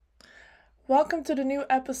Welcome to the new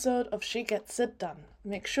episode of She Gets It Done.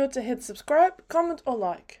 Make sure to hit subscribe, comment, or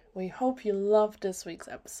like. We hope you love this week's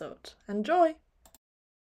episode. Enjoy!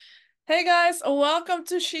 Hey guys, welcome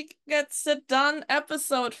to She Gets It Done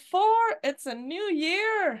episode 4. It's a new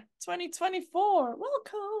year, 2024.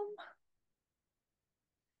 Welcome!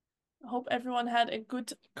 I hope everyone had a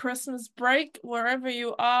good Christmas break wherever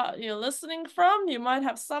you're listening from. You might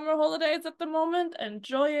have summer holidays at the moment.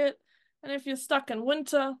 Enjoy it. And if you're stuck in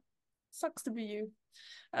winter, sucks to be you.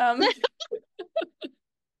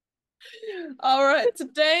 All right,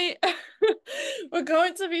 today we're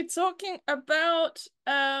going to be talking about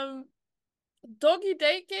doggy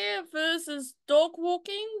daycare versus dog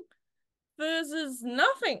walking versus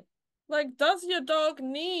nothing. Like, does your dog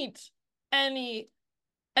need any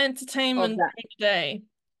Of entertainment that. during the day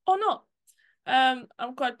or not?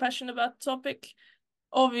 I'm quite passionate about the topic.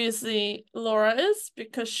 Obviously, Laura is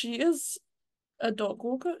because she is a dog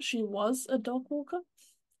walker. She was a dog walker.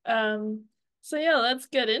 So yeah, let's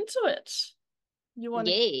get into it. You want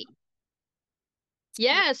to? Yay.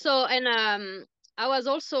 Yeah, so and I was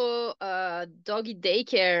also a doggy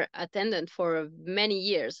daycare attendant for many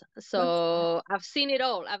years. So I've seen it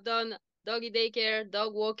all. I've done doggy daycare,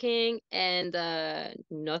 dog walking, and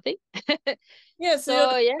nothing. Yeah, so you're the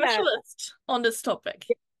So yeah. specialist on this topic.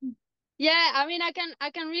 Yeah, I mean I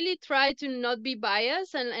can really try to not be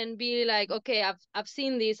biased and be like, okay, I've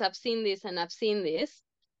seen this, I've seen this, and I've seen this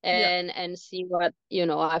Yeah, and see what,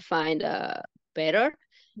 I find better.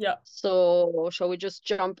 yeah, So, shall we just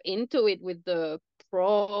jump into it with the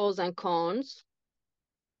pros and cons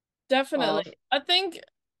of? definitely. I think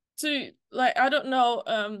I don't know,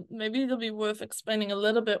 maybe it'll be worth explaining a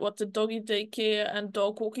little bit what the doggy daycare and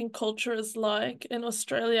dog walking culture is like in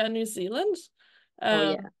Australia and New Zealand.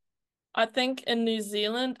 Oh yeah. I think in New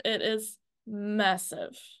Zealand it is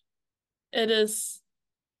massive. It is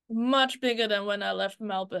much bigger than when I left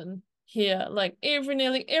Melbourne here. Like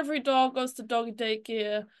nearly every dog goes to doggy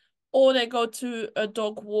daycare or they go to a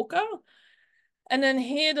dog walker. And then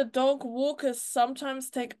here the dog walkers sometimes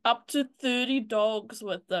take up to 30 dogs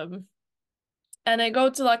with them. And they go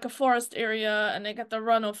to like a forest area and they get the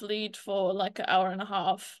run off lead for like an hour and a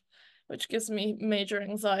half, which gives me major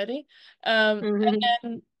anxiety. And Hmm.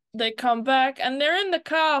 then they come back and they're in the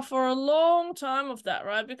car for a long time of that,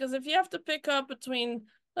 right? Because if you have to pick up between,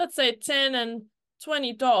 let's say, 10 and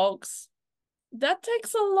 20 dogs, that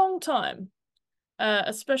takes a long time,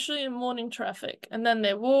 especially in morning traffic. And then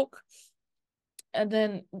they walk and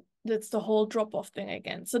then it's the whole drop-off thing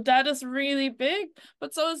again. So that is really big,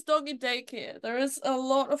 but so is doggy daycare. There is a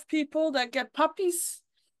lot of people that get puppies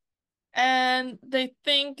and they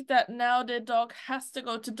think that now their dog has to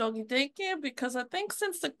go to doggy daycare because I think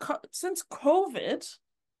since COVID,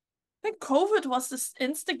 I think COVID was the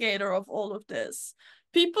instigator of all of this.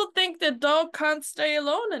 People think their dog can't stay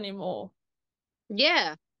alone anymore.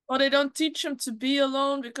 Yeah. Or they don't teach them to be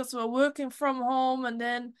alone because we're working from home. And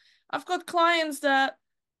then I've got clients that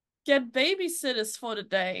get babysitters for the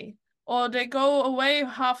day, or they go away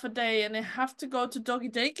half a day and they have to go to doggy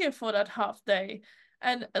daycare for that half day.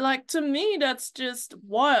 And like to me, that's just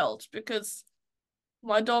wild because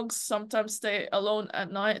my dogs sometimes stay alone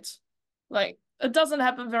at night. Like it doesn't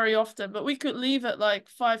happen very often, but we could leave at like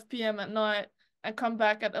 5 p.m. at night and come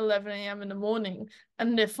back at 11 a.m. in the morning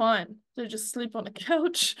and they're fine. They just sleep on the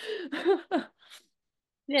couch. So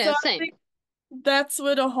Yeah, I same. think that's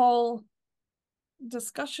where the whole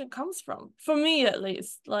discussion comes from. For me, at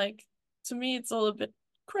least. Like, to me, it's all a bit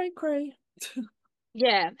cray cray.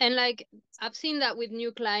 Yeah, and like I've seen that with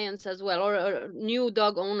new clients as well, or new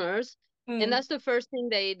dog owners, and Mm. that's the first thing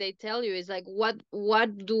they tell you is like, what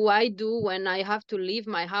do I do when I have to leave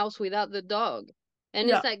my house without the dog? And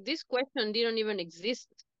Yeah, it's like this question didn't even exist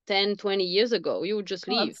 10, 20 years ago. You would just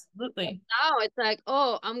oh, leave. But absolutely. now it's like,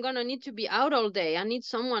 oh, I'm gonna need to be out all day. I need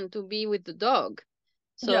someone to be with the dog.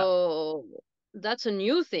 Yeah, So that's a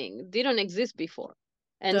new thing. Didn't exist before.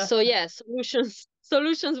 And so definitely. yeah,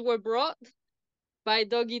 solutions were brought by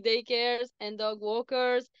doggy daycares and dog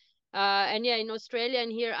walkers. And yeah, in Australia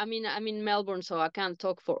and here, I mean, I'm in Melbourne, so I can't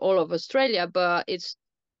talk for all of Australia, but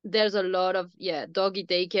there's a lot of, yeah, doggy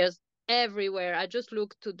daycares everywhere. I just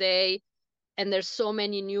looked today and there's so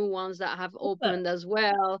many new ones that have opened as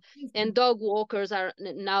well. And dog walkers are,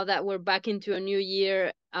 now that we're back into a new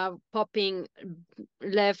year, are popping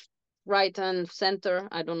left, right, and center.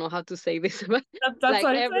 I don't know how to say this, but That's how like you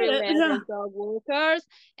say it. everywhere Yeah. there's dog walkers.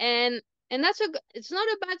 And that's it's not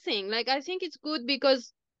a bad thing. Like I think it's good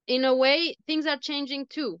because in a way things are changing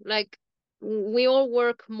too. Like we all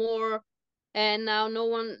work more and now no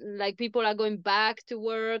one, like, people are going back to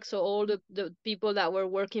work, so all the people that were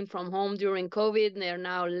working from home during COVID, they're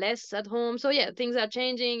now less at home. So yeah, things are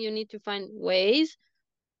changing. You need to find ways,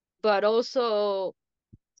 but also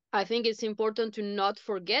I think it's important to not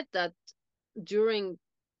forget that during,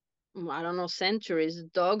 I don't know, centuries,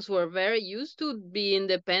 dogs were very used to be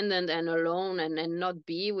independent and alone, and not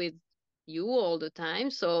be with you all the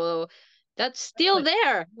time. So that's still Like,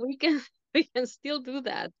 there. We can we can still do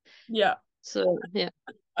that. yeah. So yeah.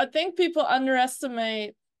 I think people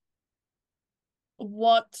underestimate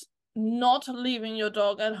what not leaving your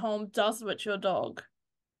dog at home does with your dog.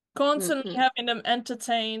 Constantly Hmm. having them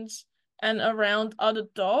entertained and around other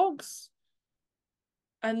dogs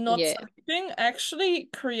and not Yeah. sleeping actually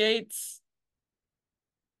creates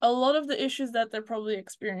a lot of the issues that they're probably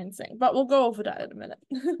experiencing. But we'll go over that in a minute.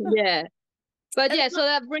 Yeah. But And yeah, so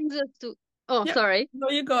that brings us to, oh, yeah, sorry. no,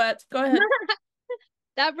 you go ahead. Go ahead.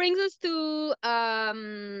 That brings us to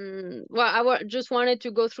well, just wanted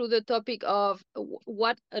to go through the topic of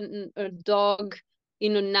what a dog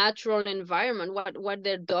in a natural environment, what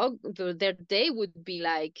their day would be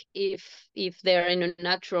like if they're in a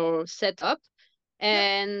natural setup. Yeah,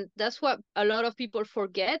 And that's what a lot of people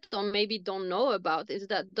forget or maybe don't know about, is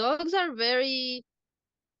that dogs are very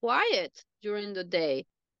quiet during the day. yeah,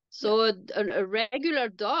 So a regular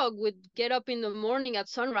dog would get up in the morning at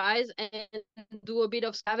sunrise and do a bit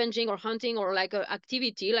of scavenging or hunting or like a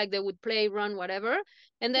activity, like they would play, run, whatever.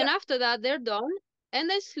 And then yeah, after that, they're done and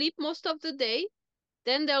they sleep most of the day.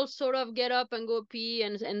 Then they'll sort of get up and go pee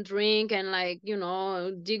and drink and, like,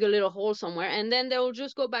 dig a little hole somewhere, and then they'll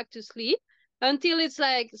just go back to sleep until it's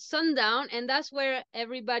like sundown. And that's where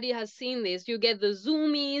everybody has seen this. You get the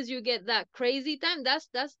zoomies, you get that crazy time. That's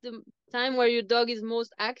the time where your dog is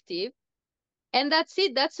most active. And that's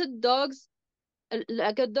it. That's a dog's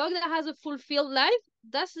like a dog that has a fulfilled life.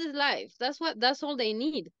 That's his life. That's all they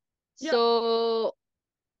need. yeah. So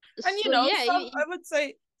And so yeah, I would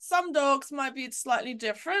say some dogs might be slightly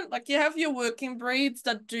different. Like you have your working breeds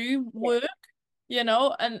that do yeah,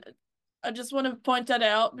 work, and I just want to point that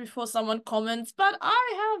out before someone comments, but I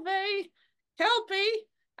have a Kelpie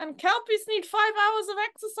and Kelpies need 5 hours of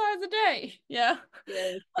exercise a day. Yeah.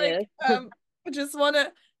 yes, yes. Like, I just want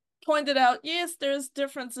to point it out. Yes, there's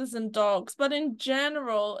differences in dogs, but in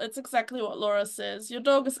general, it's exactly what Laura says. Your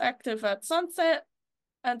dog is active at sunset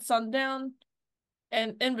and sundown,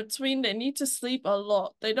 and in between, they need to sleep a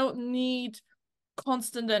lot. They don't need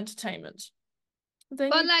constant entertainment. They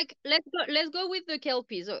But need, like, let's go with the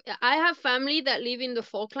Kelpies. So I have family that live in the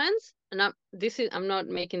Falklands, and I'm not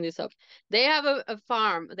making this up. They have a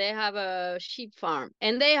farm. They have a sheep farm,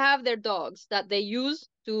 and they have their dogs that they use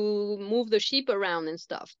to move the sheep around and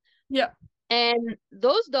stuff. yeah, And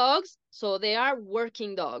those dogs, so they are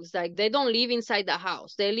working dogs. Like, they don't live inside the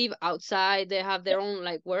house. They live outside. They have yeah, their own,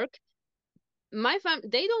 like, work.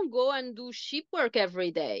 They don't go and do sheep work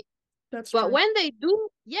every day. that's But true. when they do,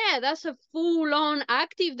 yeah, that's a full-on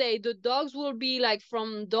active day. The dogs will be like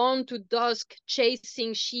from dawn to dusk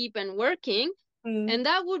chasing sheep and working. Mm. And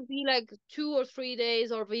that would be like 2 or 3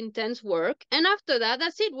 days of intense work. And after that,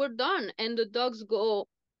 that's it, we're done. And the dogs go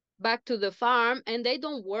back to the farm and they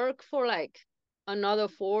don't work for like another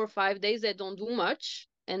 4 or 5 days. They don't do much.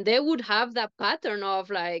 And they would have that pattern of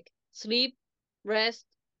like sleep, rest,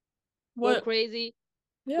 go What? crazy,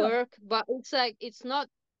 Yeah, work. But it's like, it's not,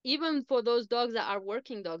 even for those dogs that are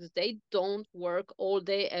working dogs, they don't work all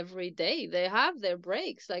day every day. They have their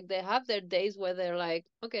breaks. Like, they have their days where they're like,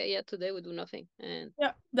 okay, yeah, today we do nothing. And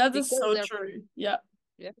yeah, that is because so they're, true. Yeah.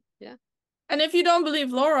 yeah, yeah, And if you don't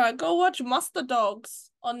believe Laura, go watch Muster Dogs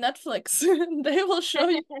on Netflix. They will show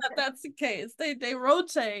you that that's the case. They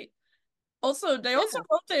rotate. Also, they also yeah,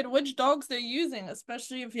 rotate which dogs they're using,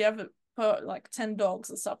 especially if you have like 10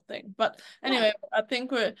 dogs or something. But yeah, anyway, I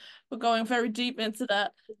think we're going very deep into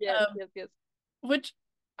that. yes, Um, yes, yes. which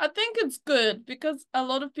I think it's good because a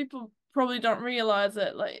lot of people probably don't realize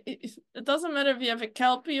it. Like it doesn't matter if you have a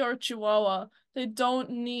Kelpie or a Chihuahua, they don't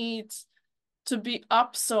need to be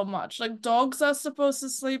up so much. Like dogs are supposed to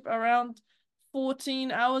sleep around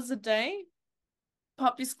 14 hours a day,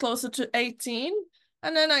 puppies closer to 18.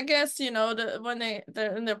 And then I guess, when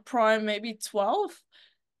they're in their prime, maybe 12.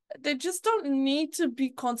 They just don't need to be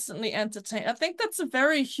constantly entertained. I think that's a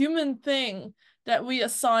very human thing that we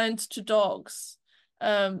assigned to dogs.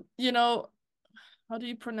 How do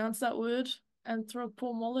you pronounce that word?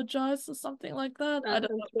 Anthropomologize or something like that. I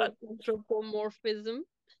don't know. Anthropomorphism.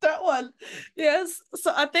 That one. Yes.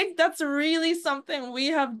 So I think that's really something we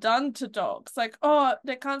have done to dogs. Like, oh,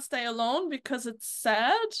 they can't stay alone because it's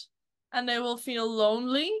sad and they will feel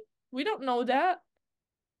lonely. We don't know that.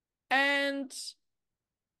 And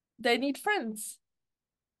They need friends.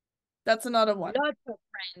 That's another one. Lots of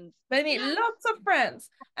friends. They need lots of friends.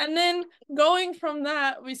 And then going from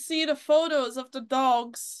that, we see the photos of the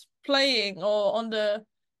dogs playing or on the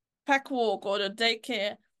pack walk or the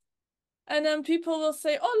daycare. And then people will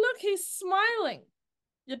say, oh, look, he's smiling.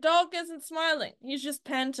 Your dog isn't smiling. He's just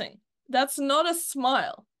panting. That's not a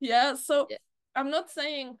smile. Yeah. So Yeah. I'm not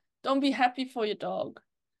saying don't be happy for your dog,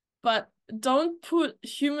 but don't put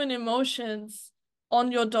human emotions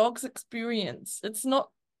on your dog's experience. It's not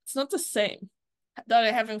the same. Are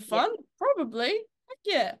they having Yeah. fun? Probably. Heck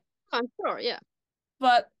yeah. I'm sure. Yeah.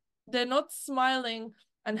 But they're not smiling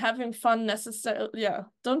and having fun necessarily. Yeah.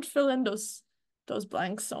 Don't fill in those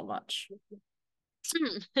blanks so much.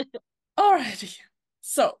 Alrighty.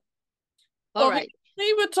 So All right.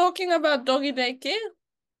 obviously we're talking about doggy daycare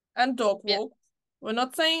and dog Yeah. walk. We're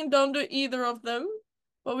not saying don't do either of them,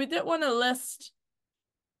 but we did want to list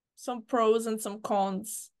some pros and some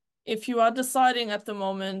cons. If you are deciding at the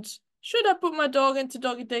moment, should I put my dog into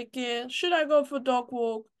doggy daycare? Should I go for dog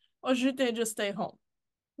walk? Or should they just stay home?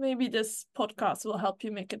 Maybe this podcast will help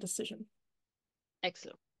you make a decision.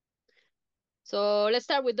 Excellent. So let's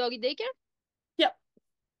start with doggy daycare. Yeah.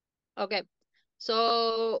 Okay.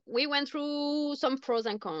 So we went through some pros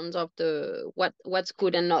and cons of the what's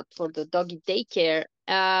good and not for the doggy daycare.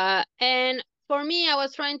 And for me, I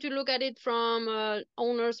was trying to look at it from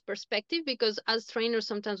owner's perspective because as trainers,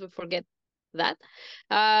 sometimes we forget that.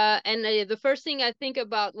 And the first thing I think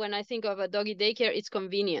about when I think of a doggy daycare, it's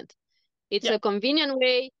convenient. It's Yeah. a convenient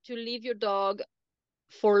way to leave your dog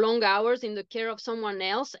for long hours in the care of someone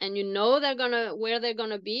else, and you know they're gonna where they're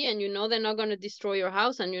gonna be, and you know they're not gonna destroy your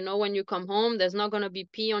house, and you know when you come home there's not gonna be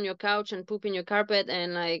pee on your couch and poop in your carpet,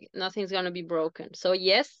 and like nothing's gonna be broken. So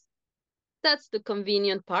yes, that's the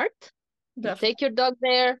convenient part. You take Definitely. your dog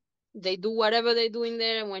there, they do whatever they're doing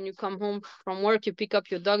there, and when you come home from work you pick up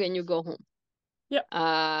your dog and you go home.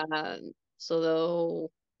 Yeah.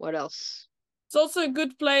 So what else? It's also a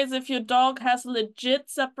good place if your dog has legit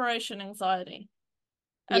separation anxiety.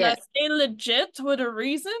 And I Yeah. say legit with a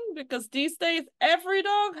reason because these days every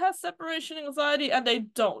dog has separation anxiety and they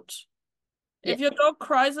don't. Yeah. If your dog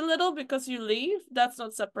cries a little because you leave, that's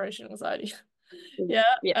not separation anxiety.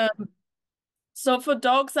 Yeah. Yeah. So for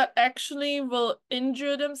dogs that actually will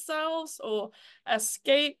injure themselves or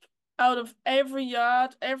escape out of every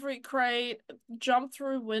yard, every crate, jump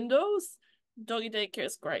through windows, doggy daycare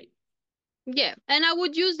is great. Yeah, and I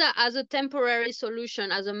would use that as a temporary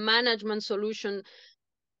solution, as a management solution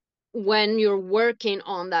when you're working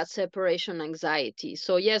on that separation anxiety.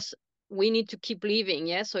 So yes, we need to keep living.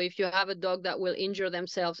 Yeah. So if you have a dog that will injure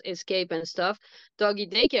themselves, escape and stuff, doggy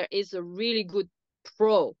daycare is a really good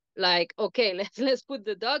pro. Like, okay, let's put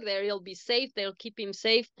the dog there. He'll be safe. They'll keep him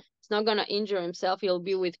safe. He's not gonna injure himself. He'll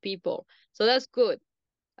be with people. So that's good.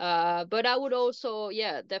 But I would also,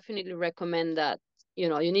 yeah, definitely recommend that. You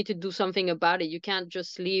need to do something about it. You can't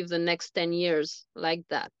just leave the next 10 years like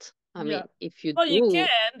that. I Yeah. mean, if you Well, you do,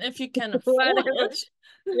 can if you can afford whatever, it.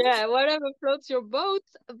 yeah, whatever floats your boat.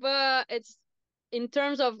 But it's in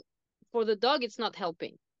terms of for the dog, it's not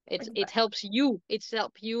helping. It Exactly. helps you. It's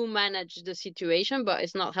help you manage the situation, but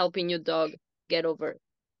it's not helping your dog get over it.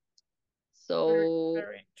 Very, So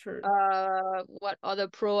very true. what other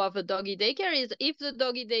pro of a doggy daycare is if the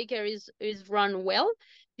doggy daycare is run well,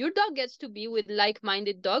 your dog gets to be with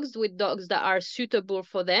like-minded dogs, with dogs that are suitable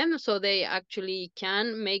for them, so they actually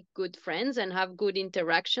can make good friends and have good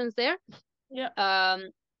interactions there. Yeah. um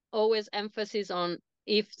Always emphasis on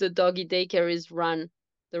if the doggy daycare is run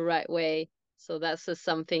the right way. So that's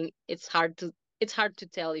something it's hard to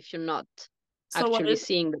tell if you're not So what actually is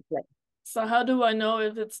seeing the play. so how do I know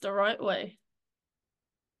if it's the right way?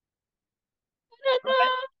 Right?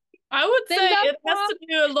 I would Then say that's it has to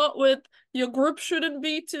do a lot with your group shouldn't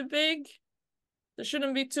be too big. There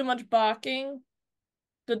shouldn't be too much barking.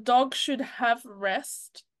 The dog should have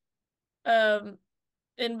rest. Um,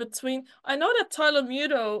 in between. I know that Tyler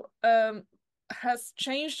Muto has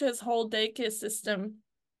changed his whole daycare system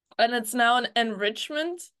and it's now an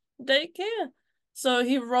enrichment daycare. So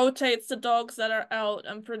he rotates the dogs that are out,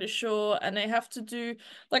 I'm pretty sure, and they have to do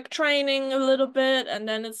like training a little bit, and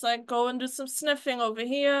then it's like go and do some sniffing over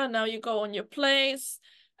here. Now you go on your place.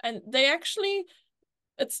 And they actually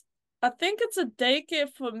it's I think it's a daycare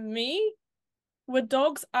for me where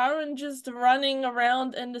dogs aren't just running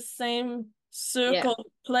around in the same yeah, circle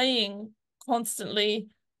playing constantly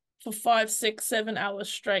for 5, 6, 7 hours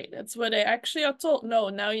straight. It's where they actually are told, no,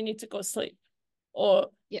 now you need to go sleep. Or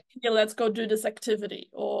yeah, here, let's go do this activity.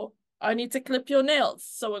 Or I need to clip your nails.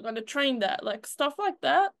 So we're going to train that. Like stuff like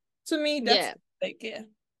that. To me, that's yeah. like, yeah.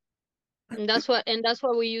 And that's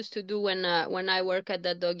what we used to do when I work at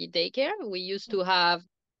the doggy daycare. We used to have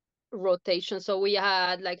rotation. So we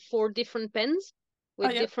had like 4 different pens Oh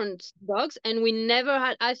with yeah, different dogs, and we never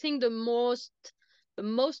had. I think the most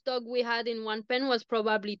dog we had in one pen was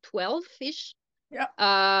probably 12 fish.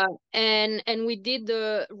 yeah, And we did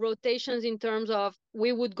the rotations in terms of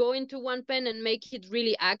we would go into one pen and make it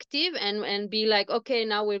really active and be like, okay,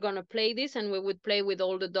 now we're gonna play this, and we would play with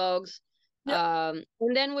all the dogs. yeah,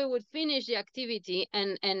 And then we would finish the activity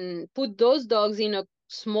and put those dogs in a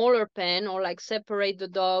smaller pen, or like separate the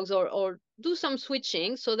dogs, or do some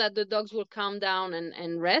switching so that the dogs will calm down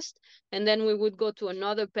and rest. And then we would go to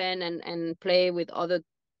another pen and play with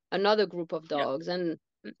another group of yeah, dogs. And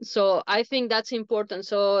so I think that's important.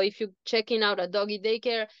 So if you're checking out a doggy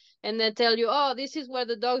daycare and they tell you, oh, this is where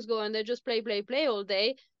the dogs go and they just play, play, play all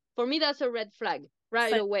day, for me, that's a red flag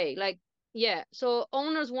right same. away. Like, yeah. So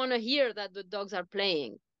owners want to hear that the dogs are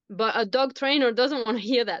playing, but a dog trainer doesn't want to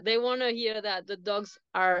hear that. They want to hear that the dogs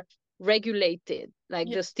are regulated, like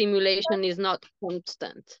Yeah. the stimulation is not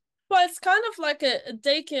constant. Well, it's kind of like a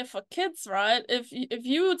daycare for kids, right? If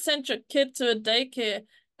you would send your kid to a daycare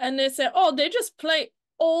and they say, oh, they just play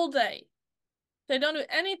all day. They don't do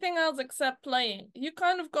anything else except playing. You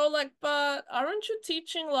kind of go like, but aren't you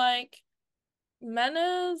teaching like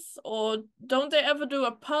manners, or don't they ever do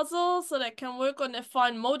a puzzle so they can work on their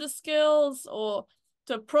fine motor skills or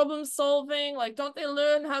to problem solving? Like, don't they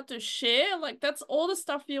learn how to share? Like, that's all the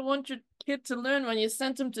stuff you want your kid to learn when you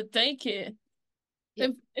send them to daycare. Yeah.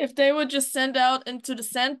 If they were just sent out into the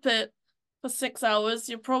sandpit for 6 hours,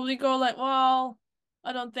 you probably go like, well,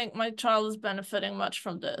 I don't think my child is benefiting much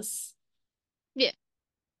from this. Yeah.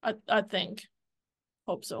 I think.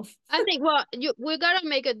 Hope so. I think, well, we gotta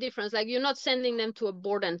make a difference. Like, you're not sending them to a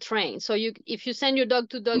board and train. So if you send your dog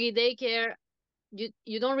to doggy daycare,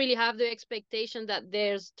 you don't really have the expectation that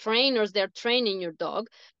there's trainers they're training your dog,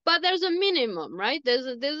 but there's a minimum, right? There's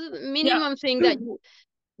a Yeah. minimum thing that you,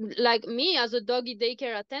 like me as a doggy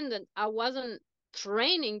daycare attendant, I wasn't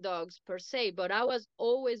training dogs per se, but I was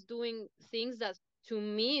always doing things that to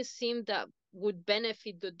me seemed that would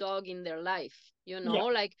benefit the dog in their life, Yeah.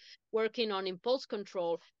 like working on impulse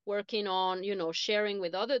control, working on, sharing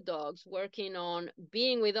with other dogs, working on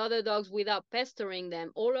being with other dogs without pestering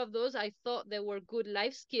them. All of those, I thought they were good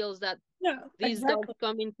life skills that Yeah, these dogs exactly.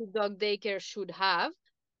 coming to dog daycare should have.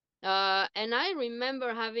 And I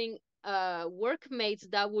remember having workmates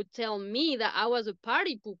that would tell me that I was a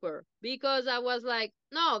party pooper because I was like,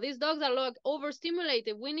 no, these dogs are like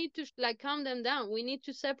overstimulated. We need to like calm them down. We need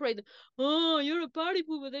to separate them. Oh, you're a party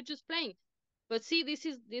pooper. They're just playing. But see,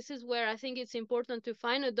 this is where I think it's important to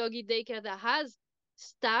find a doggy daycare that has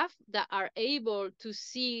staff that are able to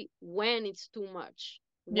see when it's too much,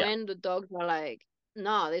 Yeah. when the dogs are like,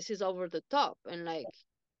 no, this is over the top, and like,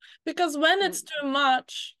 Because when it's mm, too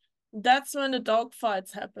much, that's when the dog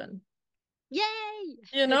fights happen. yay.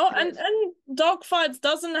 You know, and Yes. and dog fights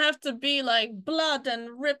doesn't have to be like blood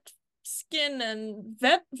and ripped skin and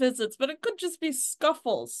vet visits, but it could just be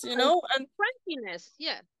scuffles, And and crankiness,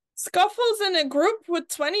 yeah. scuffles in a group with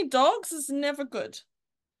 20 dogs is never good.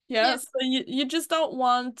 Yeah, Yeah. so you just don't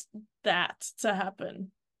want that to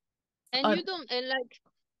happen. And I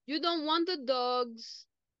you don't want the dogs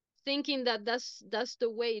thinking that that's the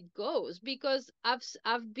way it goes, because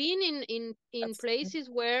I've been in that's places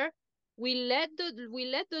where we let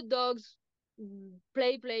the dogs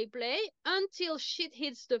play, play, play until shit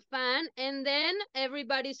hits the fan, and then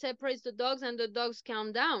everybody separates the dogs and the dogs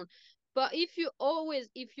calm down. But if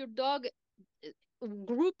your dog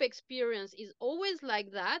group experience is always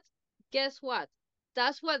like that, guess what?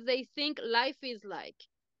 That's what they think life is like.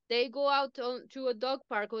 They go out to a dog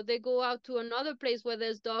park, or they go out to another place where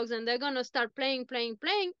there's dogs, and they're gonna start playing, playing,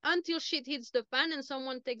 playing until shit hits the fan and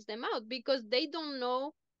someone takes them out, because they don't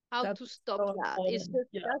know how that's to stop so that. It's important.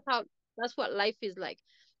 just Yeah. that's what life is like.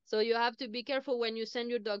 So you have to be careful when you send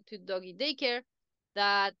your dog to doggy daycare,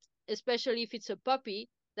 that especially if it's a puppy,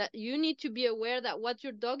 that you need to be aware that what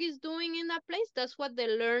your dog is doing in that place, that's what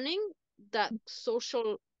they're learning, that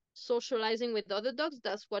socializing with other dogs,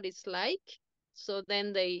 that's what it's like. So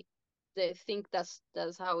then they think that's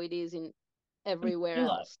how it is in everywhere Real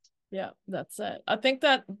life. else. Yeah, that's it. I think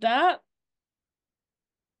that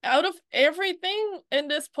out of everything in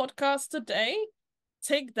this podcast today,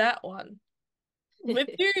 take that one with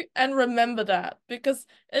you and remember that, because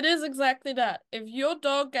it is exactly that. If your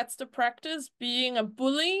dog gets to practice being a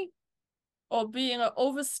bully or being an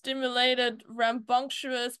overstimulated,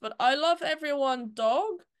 rambunctious, but I love everyone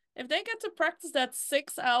dog, if they get to practice that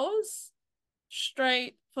 6 hours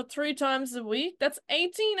straight for 3 times a week, that's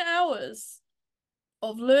 18 hours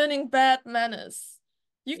of learning bad manners.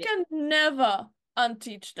 You Yeah. can never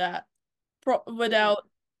unteach that Mm-mm. without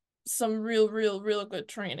some real good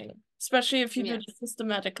training, especially if you do Yeah. it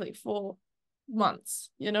systematically for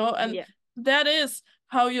months, you know? And Yeah. that is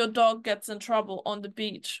how your dog gets in trouble on the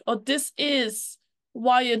beach. Or this is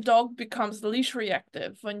why your dog becomes leash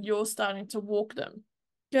reactive when you're starting to walk them.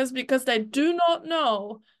 Because they do not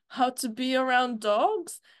know how to be around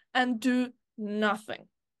dogs and do nothing.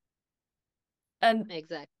 And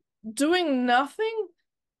Exactly. doing nothing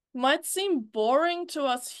might seem boring to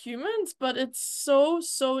us humans, but it's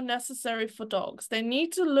so necessary for dogs. They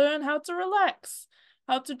need to learn how to relax,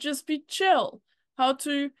 how to just be chill, how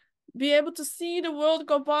to be able to see the world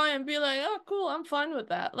go by and be like, oh, cool, I'm fine with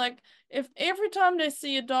that. Like, if every time they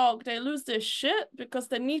see a dog, they lose their shit because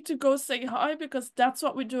they need to go say hi because that's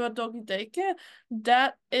what we do at doggy daycare,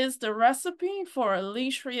 that is the recipe for a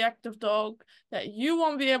leash reactive dog that you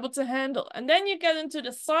won't be able to handle. And then you get into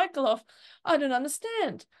the cycle of, I don't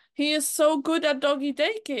understand. He is so good at doggy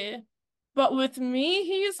daycare. But with me,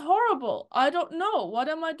 he is horrible. I don't know. What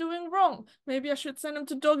am I doing wrong? Maybe I should send him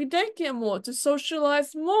to doggy daycare more to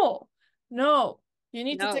socialize more. No, you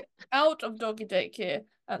need to take No. him out of doggy daycare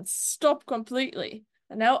and stop completely.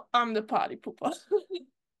 And now I'm the party pooper.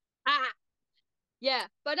 Ah, yeah,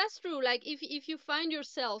 but that's true. Like if you find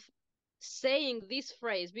yourself saying this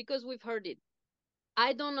phrase because we've heard it,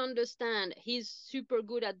 I don't understand. He's super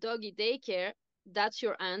good at doggy daycare. That's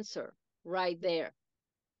your answer right there.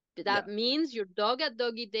 Yeah. That means your dog at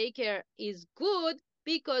doggy daycare is good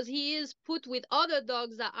because he is put with other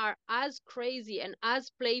dogs that are as crazy and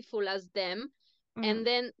as playful as them. And Mm,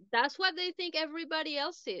 then that's what they think everybody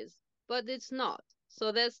else is, but it's not.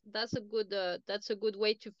 So that's a good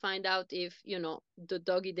way to find out if, the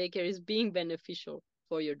doggy daycare is being beneficial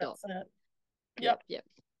for your dog. that's it. Yep, Yep. yep.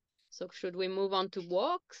 So should we move on to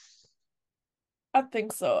walks? I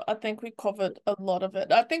think so. I think we covered a lot of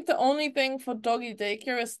it. I think the only thing for doggy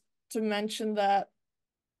daycare is to mention that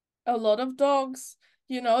a lot of dogs,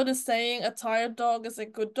 the saying a tired dog is a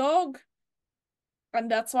good dog, and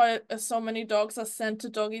that's why so many dogs are sent to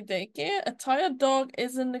doggy daycare. A tired dog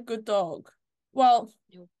isn't a good dog. Well,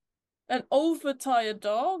 No. an overtired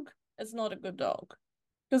dog is not a good dog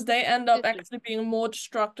because they end up It's true. actually being more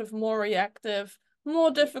destructive, more reactive,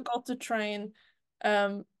 more Yeah. difficult to train.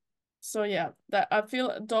 Um, so yeah, that I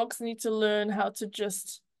feel dogs need to learn how to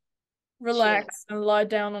just Chill. relax and lie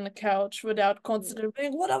down on the couch without Yeah. constantly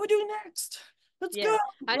being, what are we doing next? Let's go. Yeah.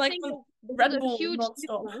 I Like think there's Red a Bull huge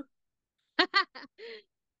non-stop. difference.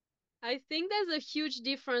 I think there's a huge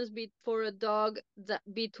difference for a dog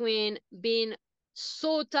between being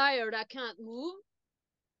so tired I can't move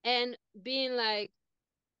and being like,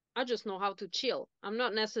 I just know how to chill. I'm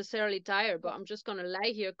not necessarily tired, but I'm just gonna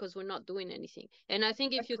lie here because we're not doing anything. And I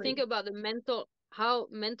think if you think Exactly. about how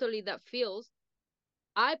mentally that feels,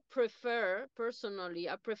 I prefer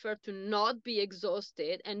to not be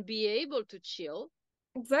exhausted and be able to chill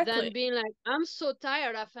than Exactly. being like, I'm so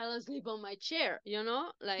tired, I fell asleep on my chair,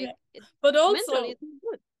 Yeah. like But mentally also, it's not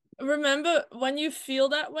good. remember when you feel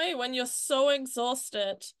that way, when you're so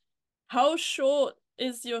exhausted, how short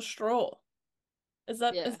is your straw? Is Yeah,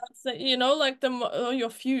 that like your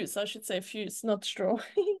fuse, I should say fuse, not straw.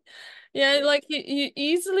 Yeah, yeah, like you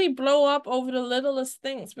easily blow up over the littlest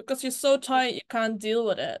things because you're so tired you can't deal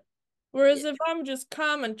with it. Whereas yeah, if I'm just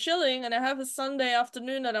calm and chilling and I have a Sunday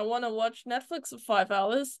afternoon that I want to watch Netflix for 5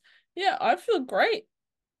 hours, yeah, I feel great.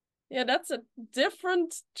 Yeah, that's a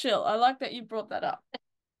different chill. I like that you brought that up.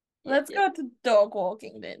 yep, Let's yep, go to dog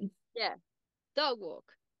walking then. yeah. Dog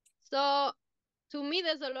walk. So to me,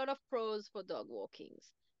 there's a lot of pros for dog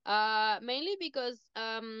walkings. Mainly because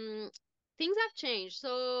things have changed.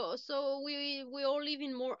 So we all live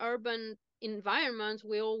in more urban environments.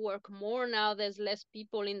 We all work more now. There's less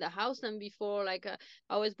people in the house than before. Like I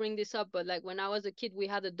always bring this up, but like when I was a kid, we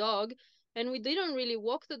had a dog, and we didn't really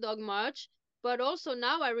walk the dog much. But also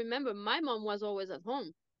now I remember my mom was always at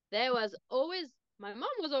home. There was always My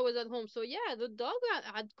mom was always at home. So yeah, the dog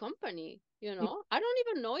had company, I don't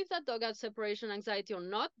even know if that dog had separation anxiety or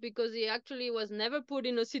not because he actually was never put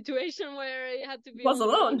in a situation where he had to be Was home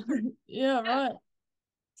alone. alone. Yeah, Yeah. right.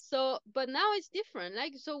 So, but now it's different.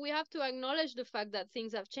 Like, so we have to acknowledge the fact that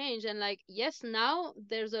things have changed. And like, yes, now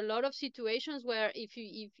there's a lot of situations where if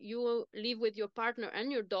you live with your partner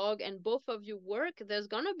and your dog and both of you work, there's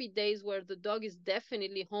gonna be days where the dog is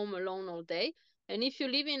definitely home alone all day. And if you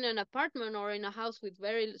live in an apartment or in a house with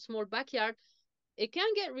very small backyard, it can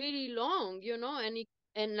get really long,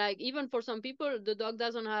 and like even for some people, the dog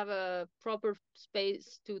doesn't have a proper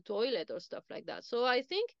space to toilet or stuff like that. So I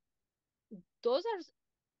think those are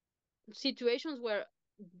situations where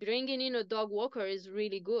bringing in a dog walker is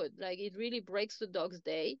really good. Like it really breaks the dog's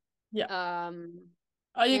day. Yeah, Um,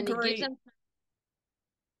 I and it gives agree, them,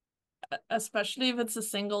 especially if it's a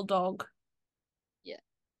single dog. yeah.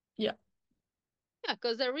 Yeah, Yeah,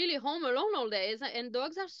 because they're really home alone all day. And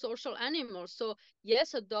dogs are social animals. So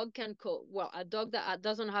yes, a dog can cope. Well, a dog that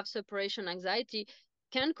doesn't have separation anxiety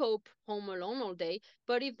can cope home alone all day.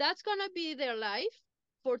 But if that's gonna be their life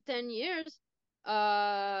for 10 years,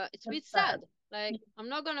 it's a that's bit sad. sad. Like Yeah, I'm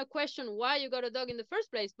not gonna question why you got a dog in the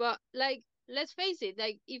first place, but like let's face it,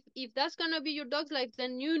 like if that's gonna be your dog's life,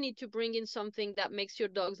 then you need to bring in something that makes your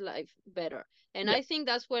dog's life better. And yeah, I think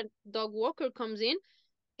that's where dog walker comes in.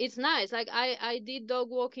 It's nice. Like I did dog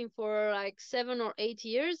walking for like 7 or 8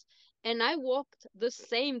 years, and I walked the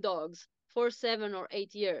same dogs for 7 or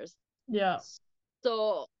 8 years. yeah,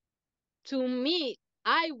 So to me,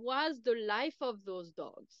 I was the life of those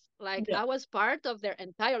dogs. Like yeah, I was part of their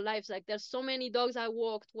entire lives. Like there's so many dogs I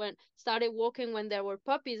walked when started walking when they were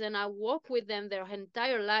puppies, and I walked with them their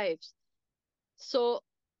entire lives. So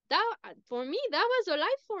that for me, that was a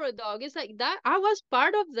life for a dog. It's like that I was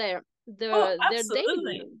part of oh, their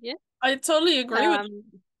absolutely. daily. Yeah. I totally agree with you.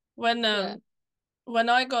 Um, When yeah, when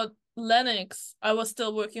I got Lennox, I was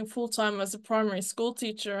still working full time as a primary school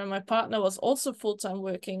teacher, and my partner was also full time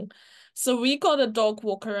working. So we got a dog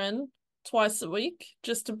walker in twice a week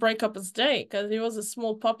just to break up his day because he was a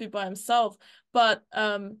small puppy by himself. But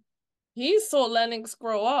he saw Lennox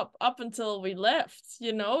grow up until we left,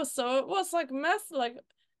 you know. So it was like mess. Like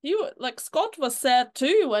like Scott was sad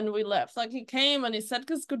too when we left. Like he came and he said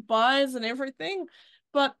his goodbyes and everything,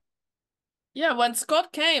 but yeah, when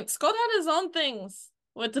Scott came, Scott had his own things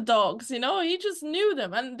with the dogs, you know, he just knew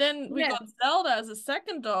them. And then we yeah, got Zelda as a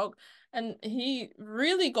second dog, and he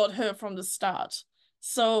really got her from the start.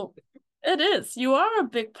 So it is, you are a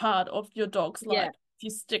big part of your dog's yeah. life if you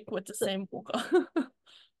stick with the So, same walker.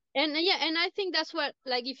 and yeah, and I think that's what,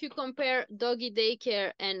 like if you compare doggy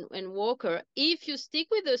daycare and walker, if you stick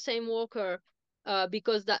with the same walker,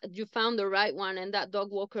 because that you found the right one and that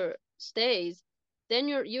dog walker stays, then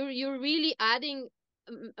you're really adding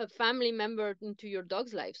a family member into your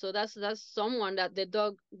dog's life. So that's someone that the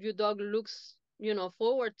dog your dog looks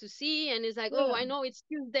forward to see, and is like, oh, Yeah. I know it's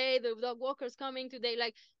Tuesday, the dog walker's coming today.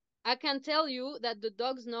 Like I can tell you that the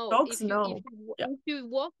dogs know Dogs know. Yeah. if you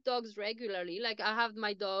walk dogs regularly. Like I have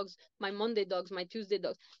my dogs, my Monday dogs, my Tuesday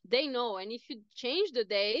dogs. They know, and if you change the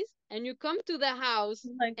days and you come to the house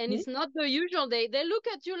Like, and it's not the usual day, they look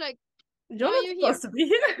at you like, you're why are not you here? supposed to be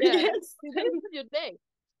here. Yeah, Yes. today is your day.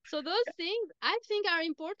 So those things I think are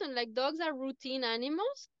important. Like dogs are routine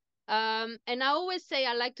animals. And I always say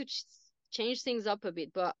I like to change things up a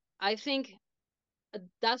bit, but I think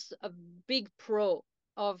that's a big pro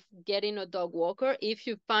of getting a dog walker. If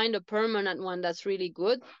you find a permanent one that's really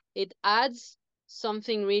good, it adds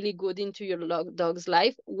something really good into your dog's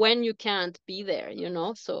life when you can't be there.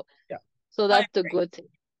 Yeah. So I that's the agree. good thing.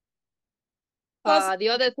 Plus, The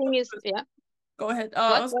other thing is, yeah, go ahead. I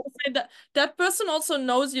what was what gonna say that that person also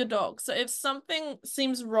knows your dog. So if something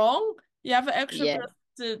seems wrong, you have an extra yeah,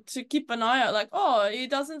 person to keep an eye out. Like, oh, he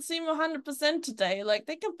doesn't seem 100% today. Like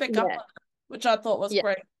they can pick up yeah, on it, which I thought was yeah.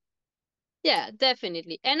 great. Yeah,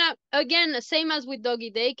 definitely. And again, same as with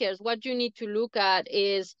doggy daycares, what you need to look at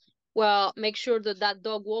is, well, make sure that that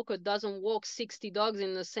dog walker doesn't walk 60 dogs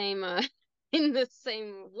in the same in the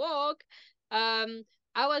same walk. Um,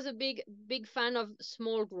 I was a big fan of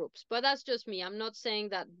small groups, but that's just me. I'm not saying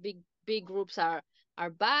that big groups are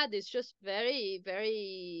bad. It's just very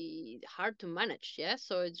very hard to manage. Yeah,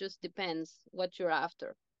 so it just depends what you're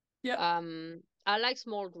after. Yeah, I like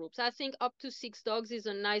small groups. I think up to 6 dogs is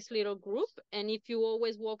a nice little group, and if you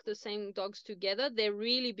always walk the same dogs together, they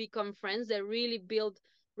really become friends. They really build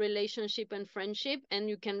relationship and friendship, and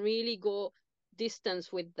you can really go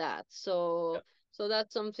distance with that. yeah. So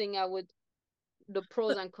that's something I would, the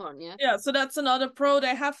pros and cons. Yeah, Yeah, so that's another pro.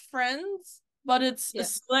 They have friends, but it's a yeah,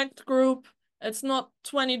 select group. It's not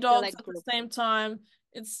 20 dogs select at the group. same time.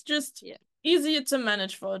 It's just Yeah, easier to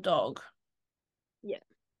manage for a dog. yeah.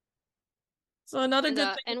 So another good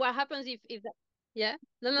And thing, what happens if that? Yeah,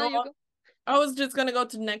 no, go you on. go. I was just gonna go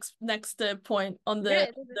to next point on Yeah, the yeah,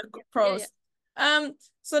 yeah, yeah, pros.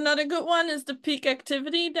 So another good one is the peak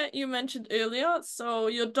activity that you mentioned earlier. So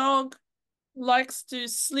your dog likes to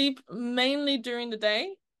sleep mainly during the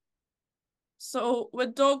day. So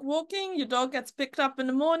with dog walking, your dog gets picked up in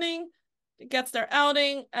the morning, it gets their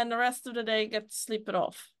outing, and the rest of the day gets to sleep it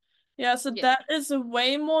off. Yeah, so yeah. that is a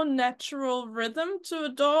way more natural rhythm to a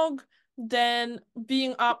dog than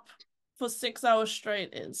being up for 6 hours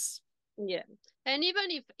straight is. Yeah. And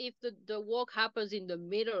even if the walk happens in the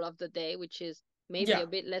middle of the day, which is maybe Yeah, a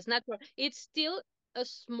bit less natural, it's still a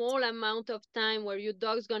small amount of time where your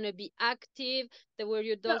dog's gonna be active, where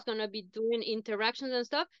your Yeah. dog's gonna be doing interactions and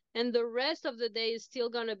stuff, and the rest of the day is still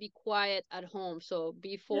gonna be quiet at home. So Yeah.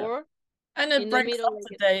 before, And it in the breaks middle, up like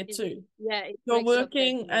the day in, too. yeah, it You're breaks up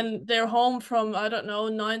working definitely. and they're home from, I don't know,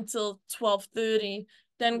 9 till 12:30,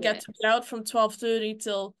 then get Yeah, to be out from 12:30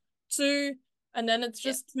 till 2, and then it's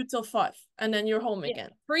yeah, just 2 till 5, and then you're home yeah,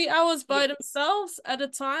 again. 3 hours yeah. by themselves at a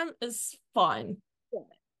time is fine. Yeah.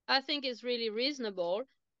 I think it's really reasonable.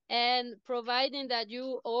 And providing that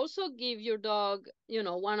you also give your dog,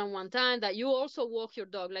 one-on-one time, that you also walk your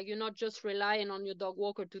dog, like you're not just relying on your dog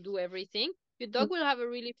walker to do everything. Your dog will have a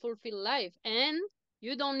really fulfilled life. And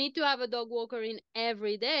you don't need to have a dog walker in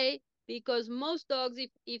every day, because most dogs,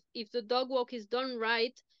 if the dog walk is done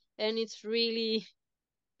right and it's really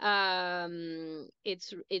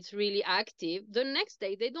it's really active, the next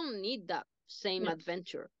day they don't need that same Yeah,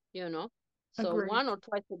 adventure. So agreed. 1 or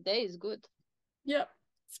 2 times a day is good. Yeah,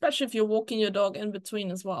 especially if you're walking your dog in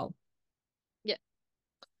between as well. Yeah,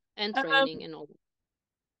 and Um, training and all.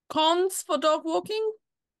 Cons for dog walking?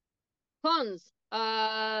 Cons.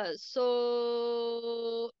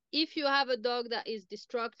 So if you have a dog that is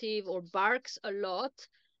destructive or barks a lot,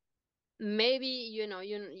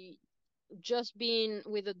 maybe just being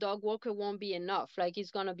with a dog walker won't be enough. Like,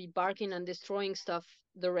 he's gonna be barking and destroying stuff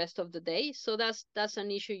the rest of the day. So that's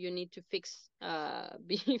an issue you need to fix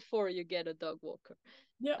before you get a dog walker.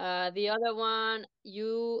 Yeah, The other one,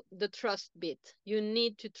 the trust bit. You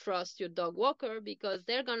need to trust your dog walker because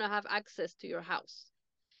they're gonna have access to your house.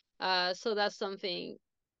 So that's something,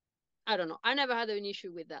 I don't know. I never had an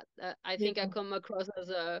issue with that. I think I neither. come across as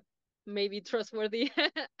a maybe trustworthy.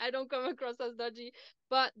 I don't come across as dodgy,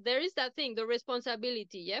 but there is that thing, the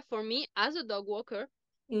responsibility. Yeah, for me as a dog walker,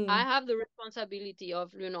 I Mm. have the responsibility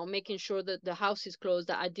of making sure that the house is closed,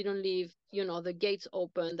 that I didn't leave the gates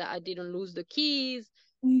open, that I didn't lose the keys,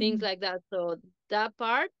 things Mhm. like that. So that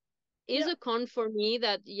part is Yeah, a con for me,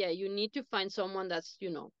 that yeah, you need to find someone that's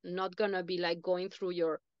not gonna be like going through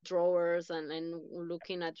your drawers and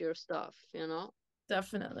looking at your stuff.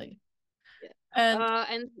 definitely. Yeah. And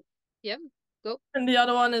And yeah, go. and the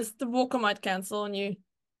other one is the walker might cancel on you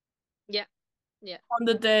Yeah, yeah, on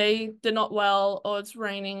the day they're not well, or it's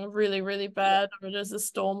raining really, really yeah, bad, or there's a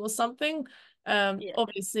storm or something. yeah,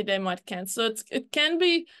 Obviously they might cancel. It can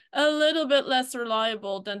be a little bit less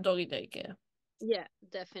reliable than doggy daycare, yeah,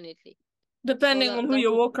 definitely. So depending on who that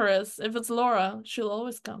your walker is. If it's Laura, she'll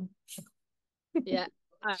always come. yeah,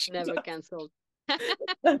 I never canceled. That's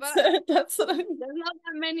But it. That's there's not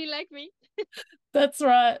that many like me. that's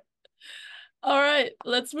right. All right,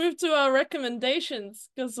 let's move to our recommendations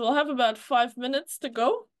because we'll have about 5 minutes to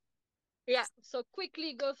go. Yeah, so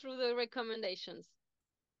quickly go through the recommendations.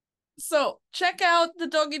 So check out the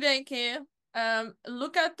doggy daycare.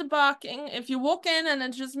 Look at the barking. If you walk in and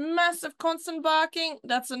it's just massive constant barking,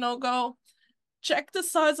 that's a no-go. Check the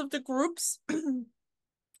size of the groups.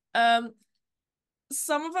 Um,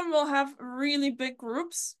 some of them will have really big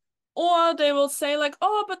groups, or they will say like,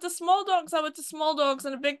 "Oh, but the small dogs are with the small dogs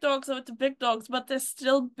and the big dogs are with the big dogs," but they're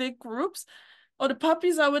still big groups. Or the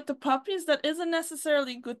puppies are with the puppies. That isn't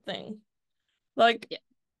necessarily a good thing. Like Yeah,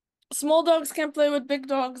 small dogs can play with big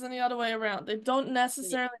dogs and the other way around. They don't yeah,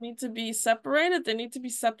 necessarily need to be separated. They need to be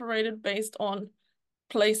separated based on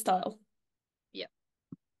play style. yeah.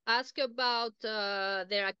 Ask about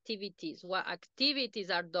their activities. What activities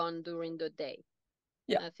are done during the day?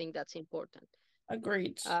 Yeah, I think that's important.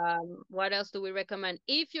 agreed. What else do we recommend?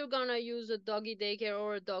 If you're gonna use a doggy daycare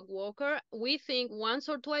or a dog walker, we think once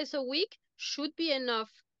or twice a week should be enough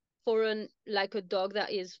for a dog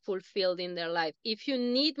that is fulfilled in their life. If you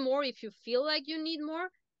need more, if you feel like you need more,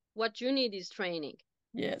 what you need is training.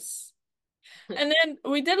 Yes. And then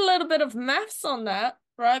we did a little bit of maths on that,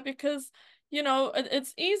 right? Because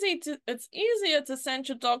it's easier to send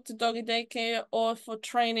your dog to doggy daycare or for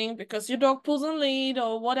training because your dog pulls on lead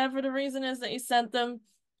or whatever the reason is that you sent them,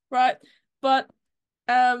 right? But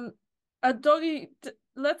um a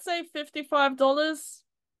let's say $55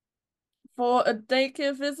 for a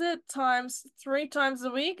daycare visit times 3 times a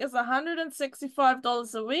week is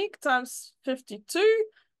 $165 a week times 52.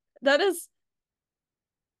 That is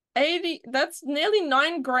 80, that's nearly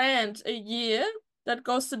 9 grand a year that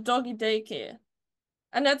goes to doggy daycare.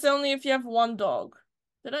 And that's only if you have one dog.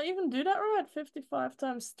 Did I even do that right? 55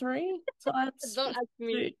 times 3 times Don't ask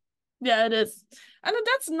me. 52. Yeah, it is. And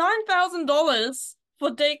that's $9,000 for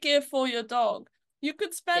daycare for your dog. You could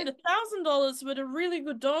Yeah, spend $1,000 with a really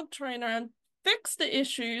good dog trainer and fix the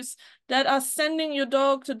issues that are sending your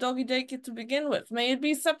dog to doggy daycare to begin with. May it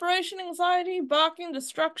be separation anxiety, barking,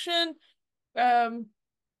 destruction, um,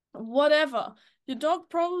 whatever. Your dog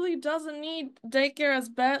probably doesn't need daycare as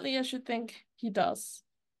badly as you think he does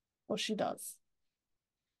or she does.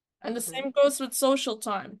 And the Mhm. same goes with social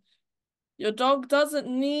time. Your dog doesn't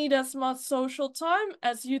need as much social time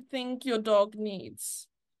as you think your dog needs.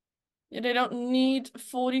 They don't need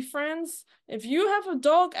 40 friends. If you have a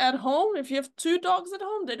dog at home, if you have two dogs at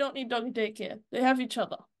home, they don't need doggy daycare. They have each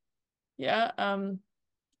other. Yeah,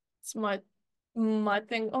 it's my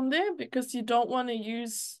thing on there because you don't want to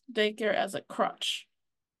use daycare as a crutch.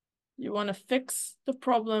 You want to fix the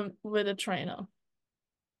problem with a trainer.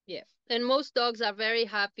 Yeah. And most dogs are very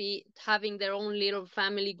happy having their own little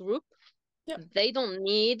family group. Yep, They don't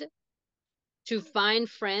need to find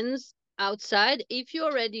friends outside if you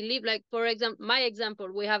already live, like for example, my example,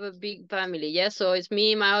 we have a big family. Yeah, so it's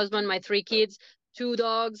me, my husband, my three kids, two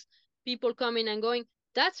dogs, people coming and going.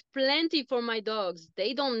 That's plenty for my dogs.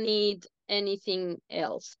 They don't need anything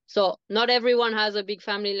else. So not everyone has a big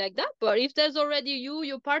family like that, but if there's already you,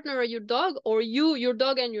 your partner, or your dog, or you, your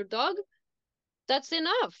dog, and your dog, that's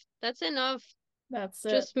enough. That's enough. that's it.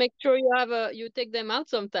 Just make sure you take them out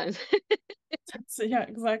sometimes. So yeah,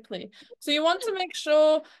 exactly. So you want to make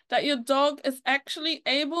sure that your dog is actually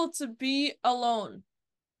able to be alone.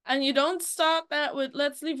 And you don't start that with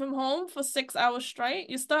let's leave him home for 6 hours straight.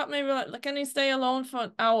 You start maybe like can he stay alone for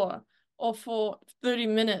an hour or for 30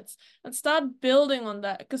 minutes and start building on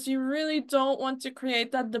that because you really don't want to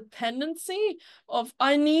create that dependency of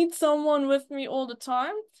I need someone with me all the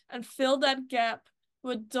time and fill that gap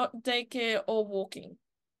with daycare or walking.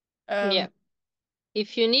 Yeah. Um,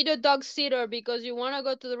 If you need a dog sitter because you want to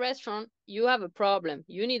go to the restaurant, you have a problem.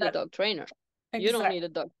 You need a that dog trainer. You don't need exactly. a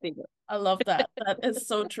dog sitter. I love that. That is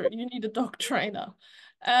so true. You need a dog trainer.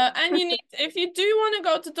 And you need, if you do want to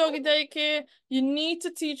go to doggy daycare, you need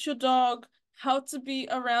to teach your dog how to be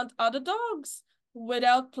around other dogs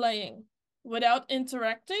without playing, without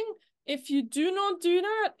interacting. If you do not do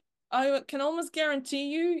that, I can almost guarantee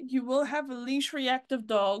you, you will have a leash reactive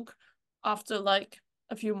dog after like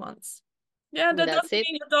a few months. Yeah, that That's doesn't it.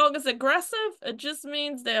 mean your dog is aggressive. It just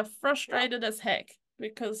means they're frustrated as heck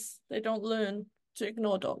because they don't learn to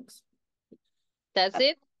ignore dogs. That's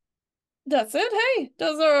it. That's it. Hey,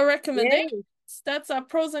 those are our recommendations. Yay. That's our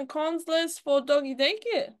pros and cons list for doggy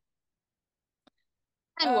daycare.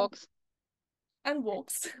 And Um, walks. and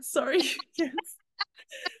walks. Sorry. Yes.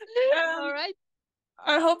 All Um, right.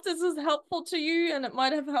 I hope this is helpful to you and it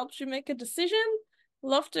might have helped you make a decision.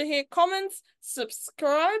 Love to hear comments.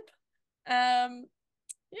 Subscribe. Um,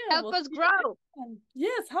 yeah, Help we'll us see you next grow. time.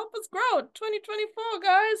 Yes, help us grow. 2024,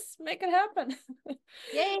 guys. Make it happen.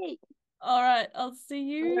 Yay. All right, I'll see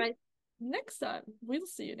All you right. next time. We'll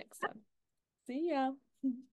see you next time. See ya.